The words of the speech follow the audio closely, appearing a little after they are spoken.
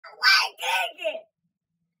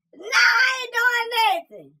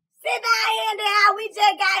down here in the house. We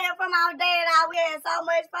just got here from our dad out. We had so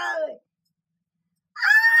much fun.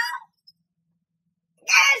 Oh,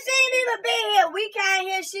 girl, she ain't even been here. We came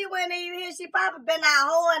here. She wasn't even here. She probably been out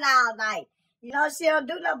hoeing all night. You know, she don't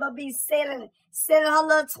do nothing but be sitting her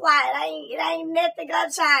little twat. It ain't nothing gonna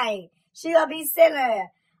change. She gonna be sitting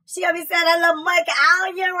there. She gonna be sitting her little monkey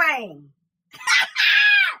all year round.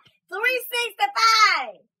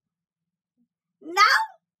 365. No?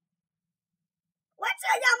 What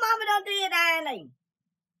your mama done did down there?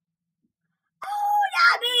 Oh,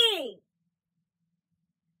 y'all did.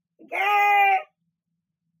 Girl.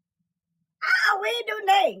 We ain't do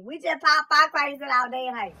nothing. We just pop crazy out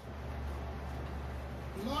there, hey.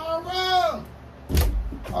 Laura!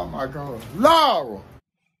 Oh my God. Laura!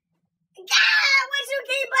 God, what you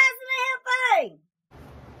keep busting in here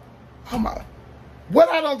for? Oh my. What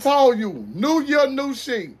I done told you? New year, new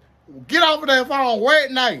shit. Get off of that phone right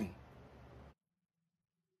now. Yeah,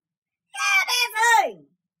 that's her.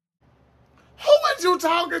 Who was you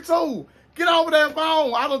talking to? Get over that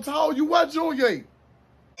phone. I done told you what Junior ate.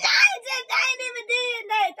 I ain't even did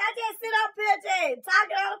that. I just sit up here just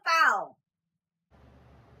talking on the phone.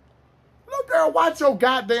 Look, girl, watch your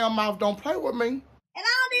goddamn mouth. Don't play with me. And I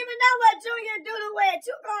don't even know what Junior do to what.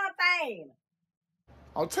 You going fast.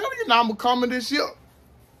 I'm telling you now, I'm coming this year.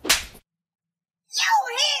 You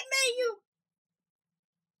hit me, you.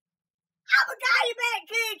 I'ma call you back,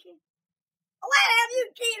 Cookie. Whatever you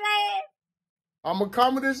keep laughing. I'm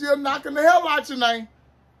coming this year knocking the hell out your name.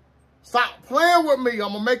 Stop playing with me.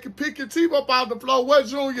 I'm going to make you pick your teeth up out the floor. What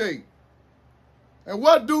Junior ate? And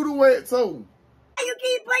what Doodoo ate too? You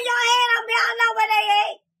keep putting your hand on me. I don't know where they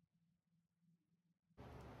ate.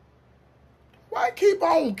 Why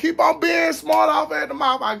keep on being smart off at the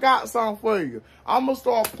mouth. I got something for you. I'm going to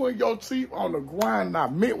start putting your teeth on the ground, and I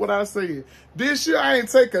meant what I said. This year, I ain't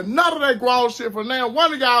taking none of that grown shit from now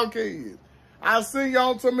one of y'all kids. I'll send you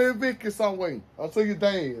on to me and Vicky somewhere, or to your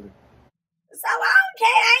dad. So I don't care.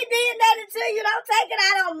 I ain't did nothing to you. Don't take it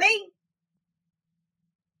out on me.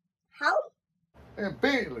 Ho? And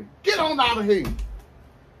Bentley, get on out of here.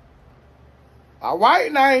 All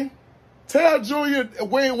right, now. Tell Junior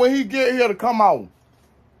when he get here to come on.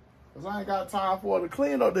 Because I ain't got time for her to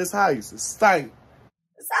clean up this house. It stank.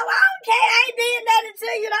 So I don't care. I ain't did nothing to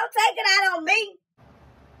you. Don't take it out on me.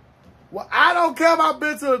 Well, I don't care if I've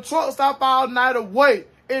been to the truck stop all night or wait.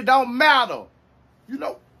 It don't matter. You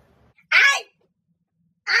know. I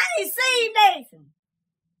ain't seen nothing.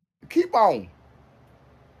 Keep on.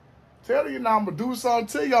 Tell you now, I'm going to do something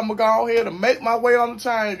to you. I'm going to go ahead and make my way on the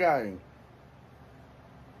chain gang.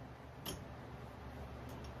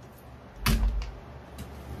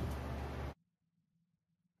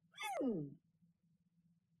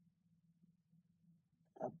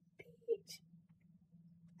 A bitch.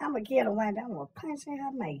 I'm going to get her one day. I'm going to punch in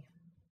her mouth.